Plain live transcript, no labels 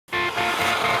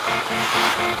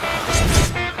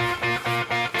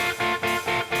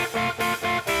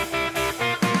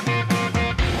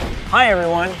Hi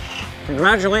everyone!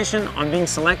 Congratulations on being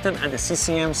selected at the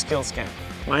CCM Skills Camp.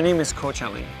 My name is Coach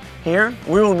Alain. Here,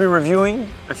 we will be reviewing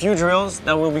a few drills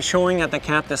that we'll be showing at the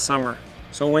camp this summer.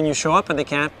 So when you show up at the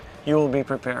camp, you will be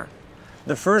prepared.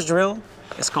 The first drill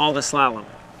is called a slalom.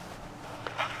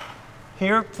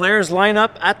 Here, players line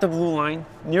up at the blue line,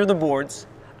 near the boards.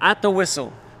 At the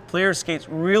whistle, players skate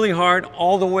really hard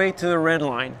all the way to the red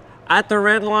line. At the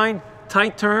red line,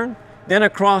 tight turn, then a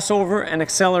crossover and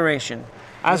acceleration.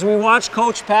 As we watch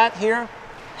Coach Pat here,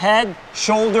 head,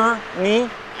 shoulder, knee,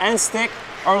 and stick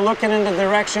are looking in the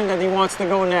direction that he wants to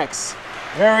go next.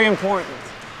 Very important.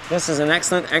 This is an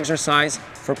excellent exercise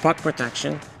for puck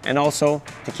protection and also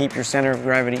to keep your center of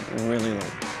gravity really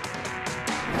low.